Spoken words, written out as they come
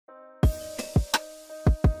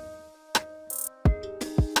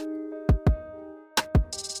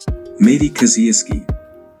Matey Kaziyski.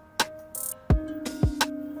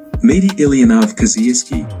 Matey Ilyanov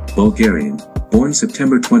Kaziyski, Bulgarian, born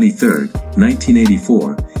September 23,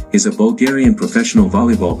 1984, is a Bulgarian professional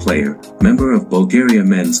volleyball player, member of Bulgaria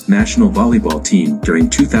men's national volleyball team during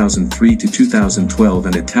 2003 to 2012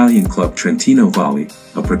 and Italian club Trentino Volley,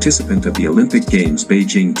 a participant of the Olympic Games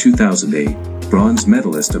Beijing 2008, bronze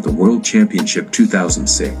medalist of the World Championship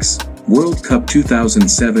 2006, World Cup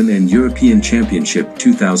 2007 and European Championship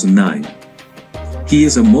 2009. He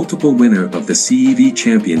is a multiple winner of the CEV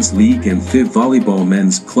Champions League and FIV Volleyball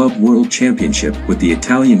Men's Club World Championship with the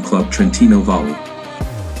Italian club Trentino Volley.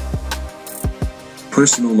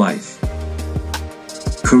 Personal life.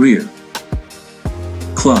 Career.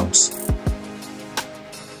 Clubs.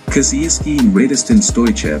 Kaziyski and Radistin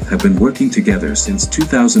Stoichev have been working together since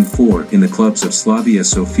 2004 in the clubs of Slavia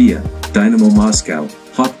Sofia, Dynamo Moscow,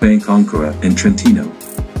 Halkbank Ankara and Trentino.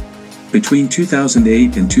 Between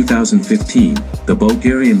 2008 and 2015, the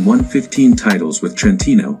Bulgarian won 15 titles with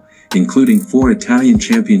Trentino, including 4 Italian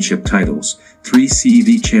Championship titles, 3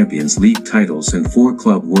 CEV Champions League titles and 4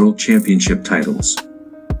 Club World Championship titles.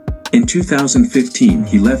 In 2015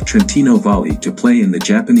 he left Trentino Volley to play in the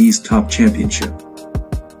Japanese Top Championship.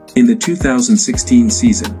 In the 2016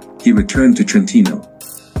 season, he returned to Trentino.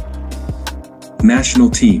 National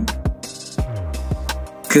team.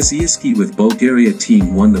 Kaziyski with Bulgaria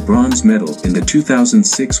team won the bronze medal in the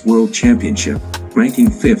 2006 World Championship, ranking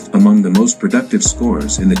 5th among the most productive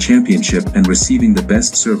scorers in the championship and receiving the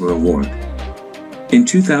Best Server award. In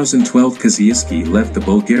 2012 Kaziyski left the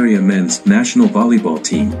Bulgaria men's national volleyball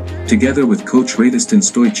team, together with coach Radistin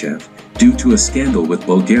Stoichev, due to a scandal with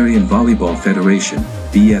Bulgarian Volleyball Federation,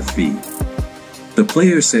 BFV. The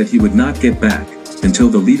player said he would not get back, until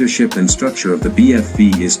the leadership and structure of the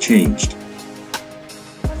BFV is changed.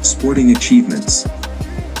 Sporting achievements.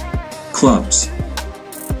 Clubs.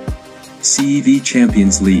 CEV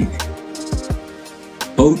Champions League.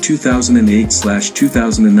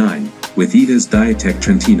 2008/2009, with Idas Diatec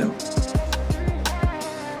Trentino.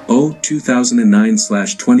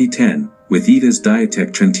 2009/2010, with Idas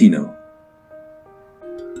Diatec Trentino.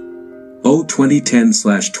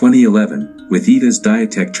 2010/2011, with Idas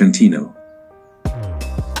Diatec Trentino.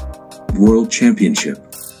 World Championship.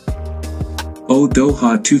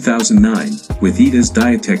 Doha 2009, with Idas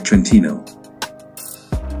Diatec Trentino.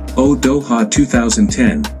 Doha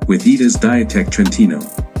 2010, with Idas Diatec Trentino.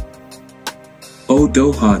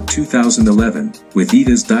 Doha 2011, with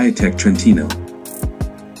Idas Diatec Trentino.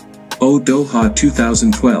 Doha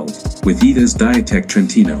 2012, with Idas Diatec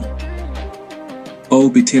Trentino.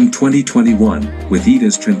 Bitim 2021, with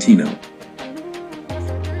Idas Trentino.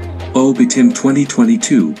 Bitim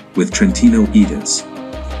 2022, with Trentino Idas.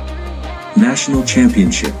 National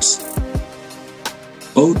Championships.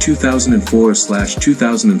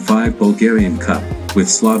 2004/2005 Bulgarian Cup, with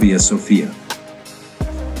Slavia Sofia.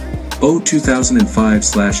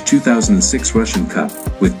 2005/2006 Russian Cup,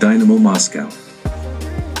 with Dynamo Moscow.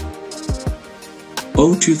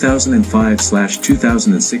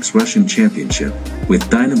 2005/2006 Russian Championship, with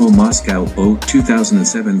Dynamo Moscow.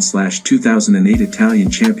 2007/2008 Italian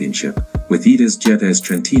Championship, with Idas Diatec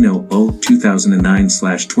Trentino.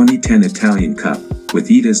 2009/2010 Italian Cup, with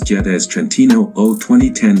Idas Diatec Trentino.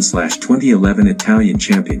 2010/2011 Italian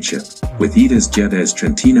Championship, with Idas Diatec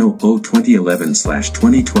Trentino.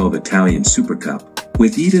 2011/2012 Italian Super Cup,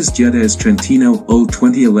 with Idas Diatec Trentino.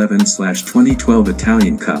 2011/2012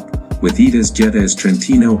 Italian Cup, with Idas Diatec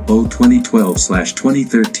Trentino.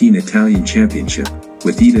 2012/2013 Italian Championship,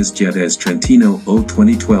 with Idas Diatec Trentino.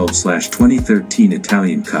 2012/2013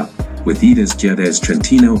 Italian Cup, with Idas Diatec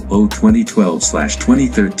Trentino.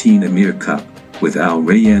 2012/2013 Emir Cup, with Al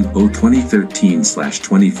Rayyan.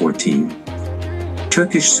 2013/2014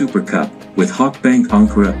 Turkish Super Cup, with Halkbank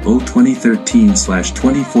Ankara.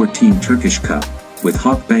 2013/2014 Turkish Cup, with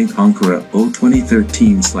Halkbank Ankara.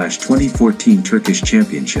 2013/2014 Turkish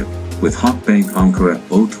Championship, with Halkbank Ankara.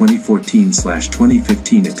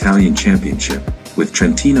 2014/2015 Italian Championship, with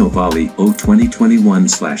Trentino Volley.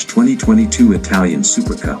 2021/2022 Italian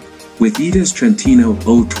Super Cup, with Idas Trentino.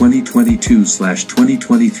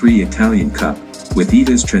 2022/2023 Italian Cup, with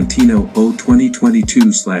Idas Trentino.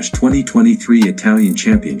 2022/2023 Italian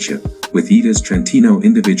Championship, with Idas Trentino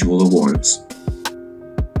Individual Awards.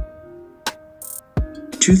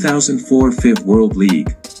 2004 FIV World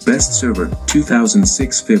League, Best Server.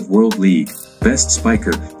 2006 FIV World League, Best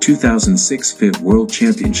Spiker. 2006 FIV World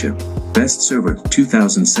Championship, Best Server.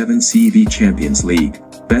 2007 CEV Champions League,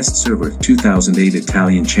 Best Server. 2008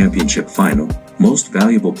 Italian Championship Final, Most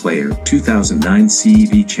Valuable Player. 2009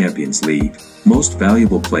 CEV Champions League, Most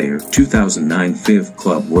Valuable Player. 2009 FIV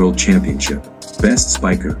Club World Championship. Best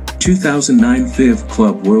Spiker, 2009 FIV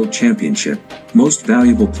Club World Championship, Most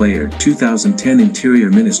Valuable Player 2010 Interior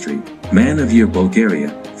Ministry, Man of Year Bulgaria,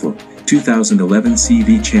 for 2011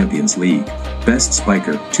 CV Champions League, Best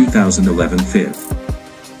Spiker 2011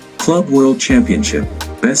 FIV Club World Championship,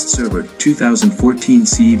 Best Server 2014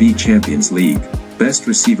 CV Champions League, Best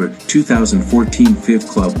Receiver 2014 FIV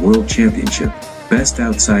Club World Championship, Best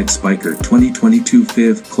Outside Spiker 2022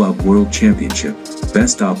 FIV Club World Championship,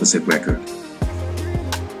 Best Opposite Record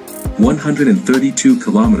 132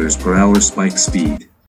 km/h spike speed.